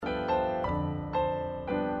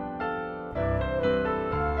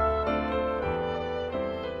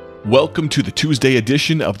Welcome to the Tuesday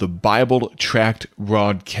edition of the Bible Tract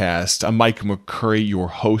broadcast. I'm Mike McCurry, your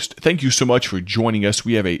host. Thank you so much for joining us.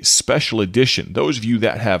 We have a special edition. Those of you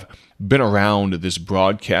that have been around this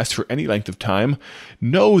broadcast for any length of time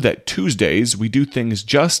know that Tuesdays we do things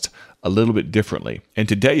just a little bit differently, and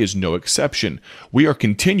today is no exception. We are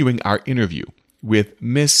continuing our interview with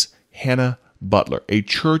Miss Hannah Butler, a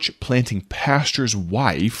church planting pastor's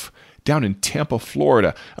wife down in Tampa,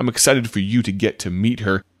 Florida. I'm excited for you to get to meet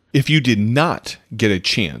her. If you did not get a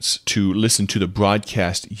chance to listen to the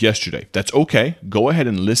broadcast yesterday, that's okay. Go ahead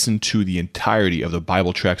and listen to the entirety of the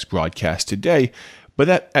Bible Tracts broadcast today. But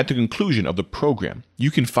at the conclusion of the program,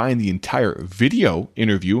 you can find the entire video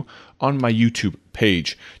interview on my YouTube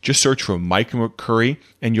page. Just search for Mike McCurry,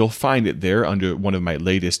 and you'll find it there under one of my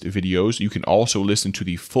latest videos. You can also listen to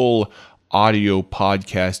the full audio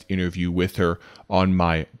podcast interview with her on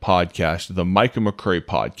my podcast, the Micah McCurry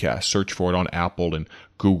Podcast. Search for it on Apple and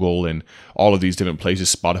Google and all of these different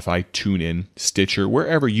places, Spotify, TuneIn, Stitcher,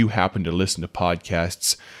 wherever you happen to listen to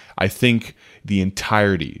podcasts. I think the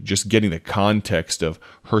entirety, just getting the context of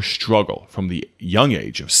her struggle from the young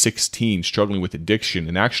age of 16, struggling with addiction,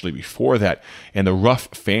 and actually before that, and the rough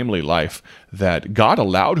family life that God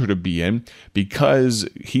allowed her to be in because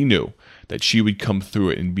He knew that she would come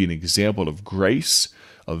through it and be an example of grace,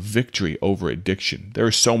 of victory over addiction. There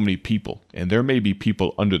are so many people, and there may be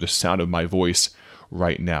people under the sound of my voice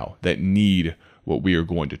right now that need what we are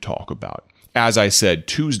going to talk about. As I said,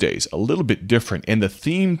 Tuesday's a little bit different, and the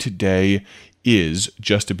theme today is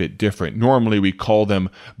just a bit different. Normally we call them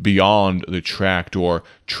Beyond the Tract or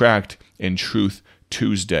Tract and Truth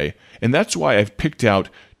Tuesday, and that's why I've picked out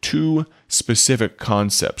two specific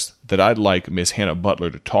concepts that I'd like Miss Hannah Butler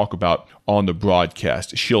to talk about on the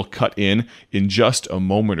broadcast. She'll cut in just a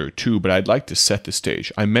moment or two, but I'd like to set the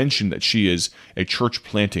stage. I mentioned that she is a church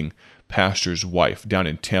planting pastor's wife down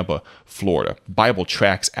in Tampa, Florida. Bible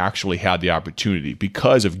Tracts actually had the opportunity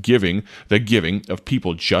because of the giving of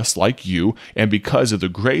people just like you, and because of the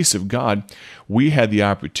grace of God, we had the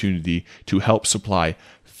opportunity to help supply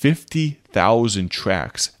 50,000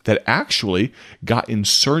 tracts that actually got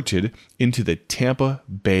inserted into the Tampa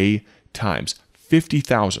Bay Times.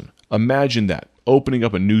 50,000. Imagine that. Opening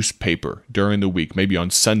up a newspaper during the week, maybe on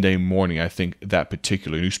Sunday morning, I think that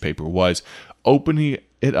particular newspaper was, opening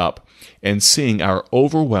it up and seeing our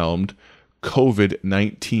overwhelmed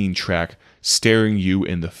COVID-19 tract staring you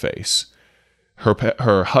in the face.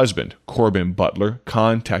 Her husband, Corbin Butler,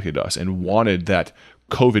 contacted us and wanted that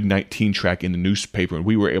COVID-19 tract in the newspaper, and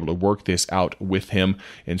we were able to work this out with him.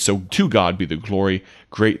 And so to God be the glory,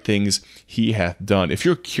 great things He hath done. If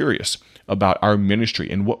you're curious about our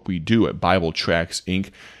ministry and what we do at Bible Tracts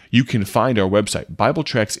Inc., you can find our website,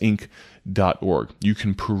 BibleTractsInc.org. You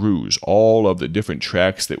can peruse all of the different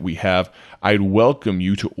tracts that we have. I'd welcome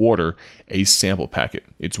you to order a sample packet.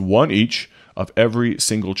 It's one each of every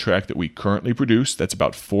single tract that we currently produce. That's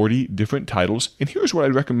about 40 different titles. And here's what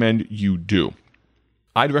I'd recommend you do.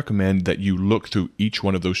 I'd recommend that you look through each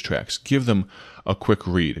one of those tracts, give them a quick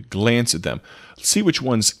read, glance at them, see which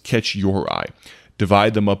ones catch your eye.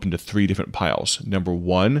 Divide them up into three different piles. Number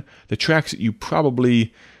one, the tracts that you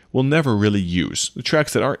probably will never really use, the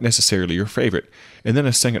tracts that aren't necessarily your favorite. And then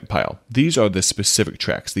a second pile. These are the specific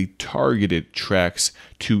tracts, the targeted tracts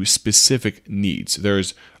to specific needs.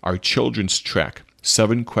 There's our children's tract,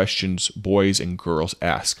 7 questions boys and girls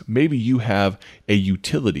ask. Maybe you have a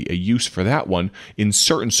utility, a use for that one in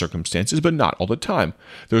certain circumstances, but not all the time.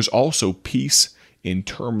 There's also peace in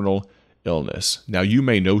terminal illness. Now, you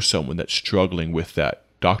may know someone that's struggling with that.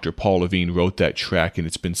 Dr. Paul Levine wrote that tract, and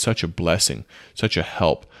it's been such a blessing, such a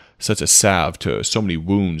help, such a salve to so many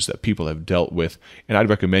wounds that people have dealt with, and I'd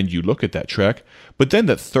recommend you look at that tract. But then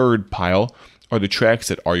the third pile are the tracts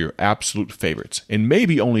that are your absolute favorites, and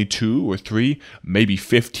maybe only 2 or 3, maybe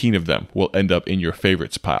 15 of them will end up in your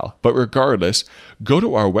favorites pile. But regardless, go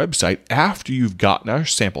to our website after you've gotten our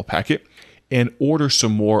sample packet and order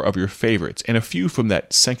some more of your favorites, and a few from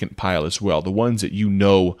that second pile as well, the ones that you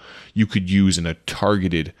know you could use in a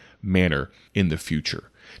targeted manner in the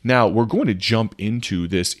future. Now, we're going to jump into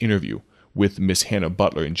this interview with Miss Hannah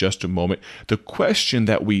Butler in just a moment. The question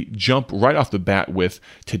that we jump right off the bat with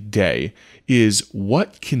today is,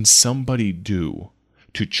 what can somebody do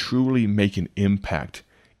to truly make an impact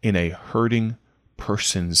in a hurting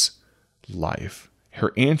person's life?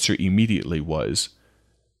 Her answer immediately was,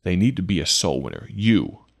 they need to be a soul winner.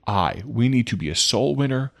 We need to be a soul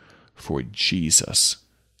winner for Jesus.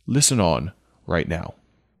 Listen on right now.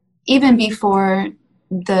 Even before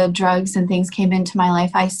the drugs and things came into my life,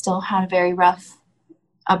 I still had a very rough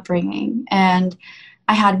upbringing. And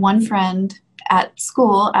I had one friend at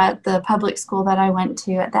school, at the public school that I went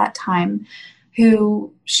to at that time,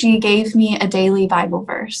 who she gave me a daily Bible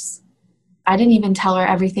verse. I didn't even tell her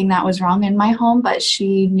everything that was wrong in my home, but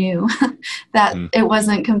she knew that it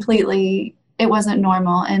wasn't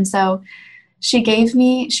normal. And so she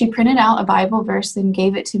printed out a Bible verse and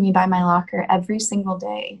gave it to me by my locker every single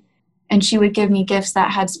day. And she would give me gifts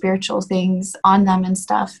that had spiritual things on them and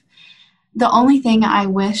stuff. The only thing I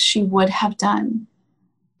wish she would have done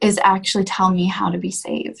is actually tell me how to be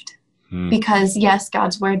saved. Because yes,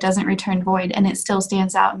 God's word doesn't return void, and it still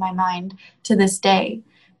stands out in my mind to this day.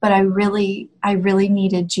 But I really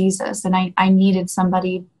needed Jesus, and I needed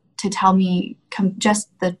somebody to tell me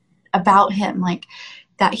about him, like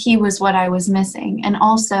that he was what I was missing. And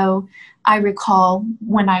also, I recall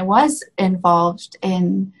when I was involved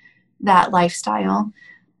in that lifestyle,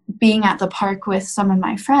 being at the park with some of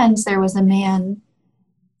my friends, there was a man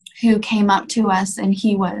who came up to us and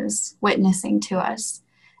he was witnessing to us.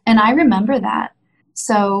 And I remember that.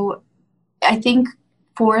 So I think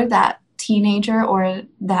for that teenager or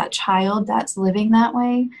that child that's living that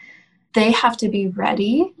way, they have to be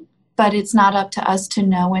ready, but it's not up to us to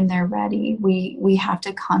know when they're ready. We have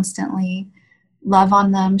to constantly love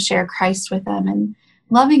on them, share Christ with them. And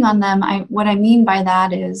loving on them, what I mean by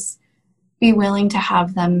that is be willing to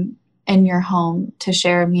have them in your home to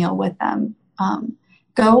share a meal with them.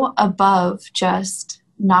 Go above just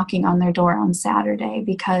knocking on their door on Saturday,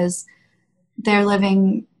 because they're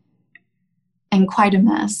living in quite a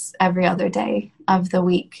mess every other day of the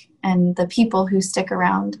week. And the people who stick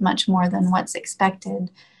around much more than what's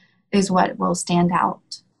expected is what will stand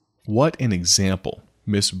out. What an example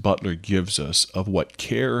Miss Butler gives us of what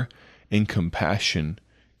care and compassion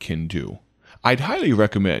can do. I'd highly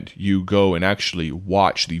recommend you go and actually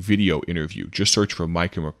watch the video interview. Just search for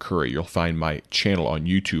Micah McCurry. You'll find my channel on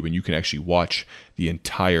YouTube, and you can actually watch the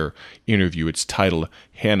entire interview. It's titled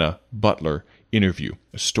Hannah Butler Interview,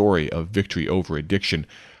 a story of victory over addiction.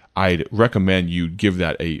 I'd recommend you give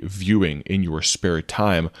that a viewing in your spare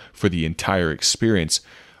time for the entire experience.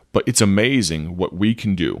 But it's amazing what we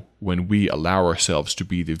can do when we allow ourselves to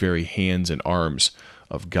be the very hands and arms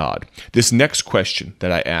of God. This next question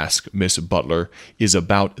that I ask Miss Butler is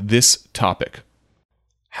about this topic.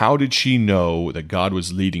 How did she know that God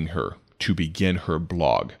was leading her to begin her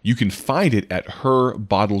blog? You can find it at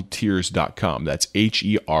herbottledtears.com. That's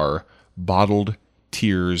HER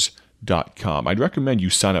bottledtears.com. I'd recommend you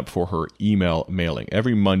sign up for her email mailing.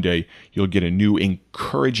 Every Monday, you'll get a new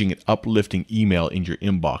encouraging and uplifting email in your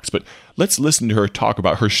inbox. But let's listen to her talk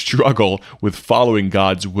about her struggle with following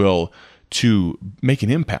God's will to make an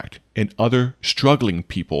impact in other struggling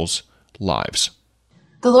people's lives.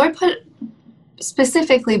 The Lord put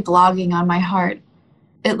specifically blogging on my heart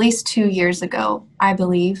at least 2 years ago, I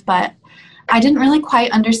believe, but I didn't really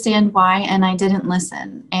quite understand why, and I didn't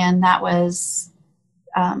listen. And that was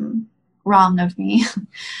wrong of me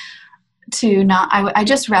to not, I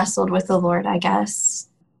just wrestled with the Lord, I guess.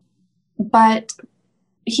 But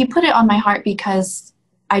he put it on my heart because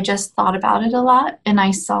I just thought about it a lot, and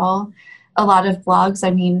I saw a lot of blogs.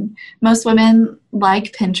 I mean, most women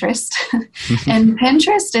like Pinterest, and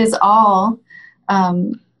Pinterest is all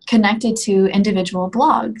connected to individual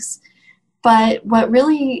blogs. But where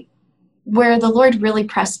the Lord really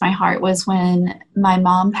pressed my heart was when my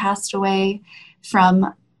mom passed away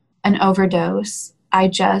from an overdose. I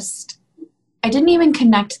didn't even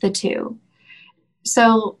connect the two.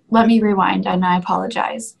 So let me rewind, and I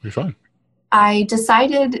apologize. You're fine. I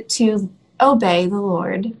decided to obey the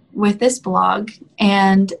Lord with this blog,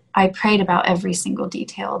 and I prayed about every single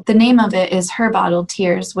detail. The name of it is Her Bottled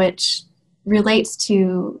Tears, which relates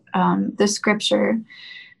to the scripture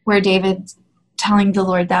where David's telling the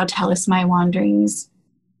Lord, "Thou tellest my wanderings.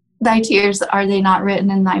 Thy tears, are they not written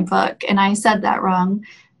in thy book?" And I said that wrong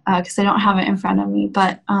because I don't have it in front of me.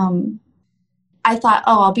 But I thought,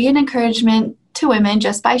 I'll be an encouragement to women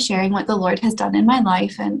just by sharing what the Lord has done in my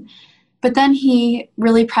life. But then he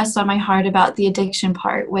really pressed on my heart about the addiction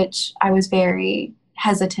part, which I was very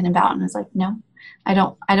hesitant about, and was like, no, I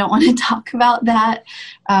don't want to talk about that.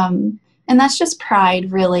 And that's just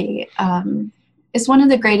pride, really. It's one of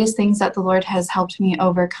the greatest things that the Lord has helped me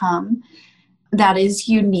overcome that is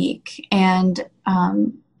unique, and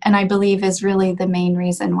I believe is really the main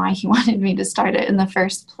reason why he wanted me to start it in the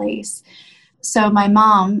first place. So my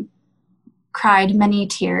mom cried many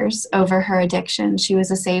tears over her addiction. She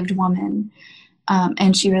was a saved woman,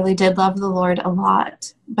 and she really did love the Lord a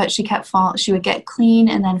lot, but she would get clean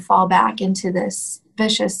and then fall back into this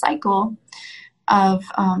vicious cycle of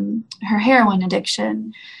her heroin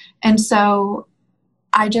addiction. And so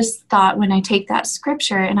I just thought when I take that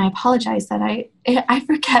scripture, and I apologize that I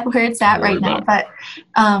forget where it's at right now, but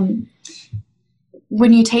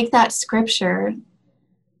when you take that scripture,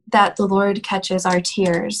 that the Lord catches our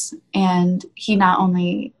tears, and he not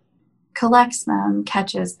only collects them,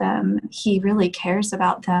 catches them, he really cares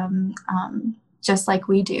about them, just like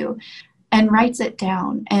we do, and writes it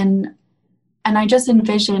down. And I just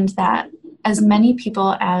envisioned that as many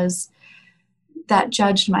people as that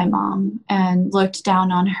judged my mom and looked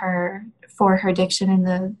down on her for her addiction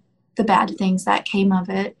and the bad things that came of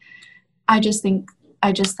it, I just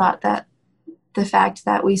thought that the fact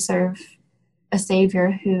that we serve a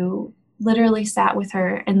Savior who literally sat with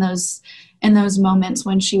her in those moments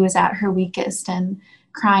when she was at her weakest and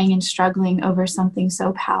crying and struggling over something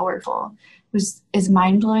so powerful is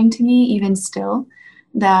mind-blowing to me even still,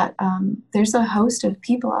 that there's a host of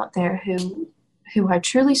people out there who are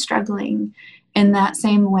truly struggling in that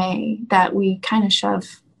same way that we kind of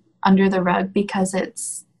shove under the rug because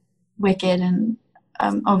it's wicked and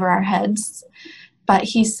over our heads. But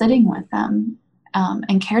he's sitting with them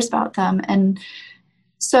and cares about them. And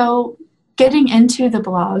so getting into the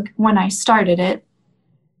blog, when I started it,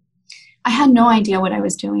 I had no idea what I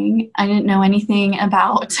was doing. I didn't know anything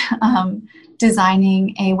about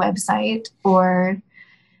designing a website or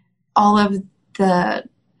all of the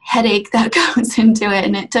headache that goes into it.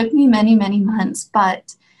 And it took me many, many months.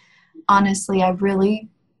 But honestly, I knew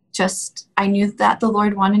that the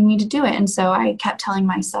Lord wanted me to do it. And so I kept telling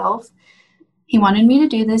myself, he wanted me to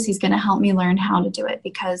do this. He's going to help me learn how to do it,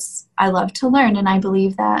 because I love to learn. And I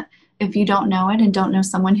believe that if you don't know it and don't know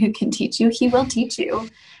someone who can teach you, he will teach you.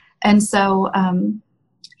 And so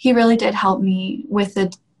he really did help me with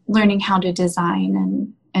learning how to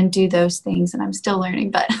design and do those things. And I'm still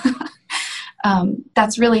learning, but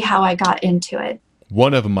that's really how I got into it.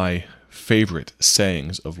 One of my favorite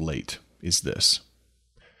sayings of late is this: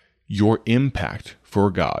 your impact for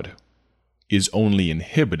God is only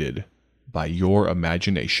inhibited by your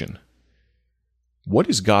imagination. What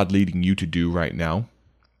is God leading you to do right now?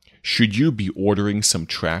 Should you be ordering some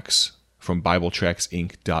tracts from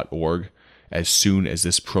BibleTractsInc.org as soon as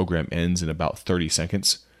this program ends in about 30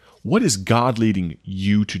 seconds? What is God leading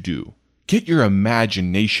you to do? Get your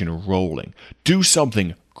imagination rolling. Do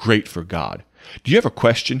something great for God. Do you have a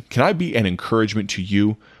question? Can I be an encouragement to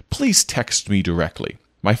you? Please text me directly.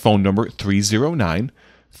 My phone number,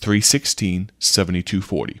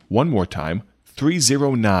 309-316-7240. One more time,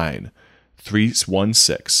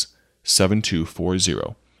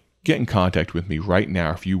 309-316-7240. Get in contact with me right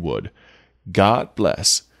now if you would. God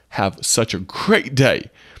bless. Have such a great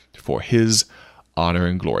day for his honor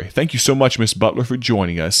and glory. Thank you so much, Miss Butler, for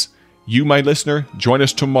joining us. You, my listener, join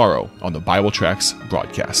us tomorrow on the Bible Tracts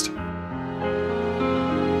broadcast.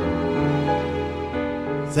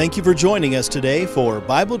 Thank you for joining us today for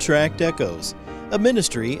Bible Tract Echoes, a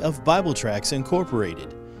ministry of Bible Tracts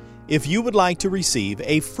Incorporated. If you would like to receive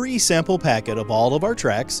a free sample packet of all of our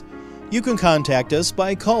tracts, you can contact us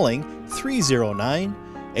by calling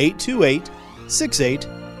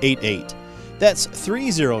 309-828-6888. That's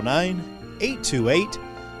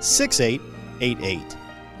 309-828-6888.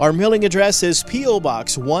 Our mailing address is P.O.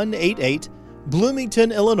 Box 188,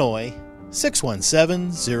 Bloomington, Illinois,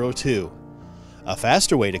 61702. A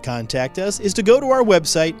faster way to contact us is to go to our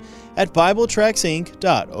website at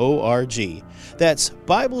BibleTractsInc.org. That's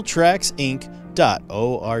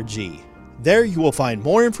BibleTractsInc.org. There you will find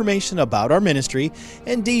more information about our ministry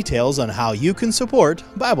and details on how you can support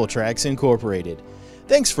Bible Tracts Incorporated.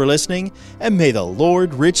 Thanks for listening, and may the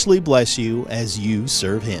Lord richly bless you as you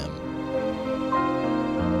serve Him.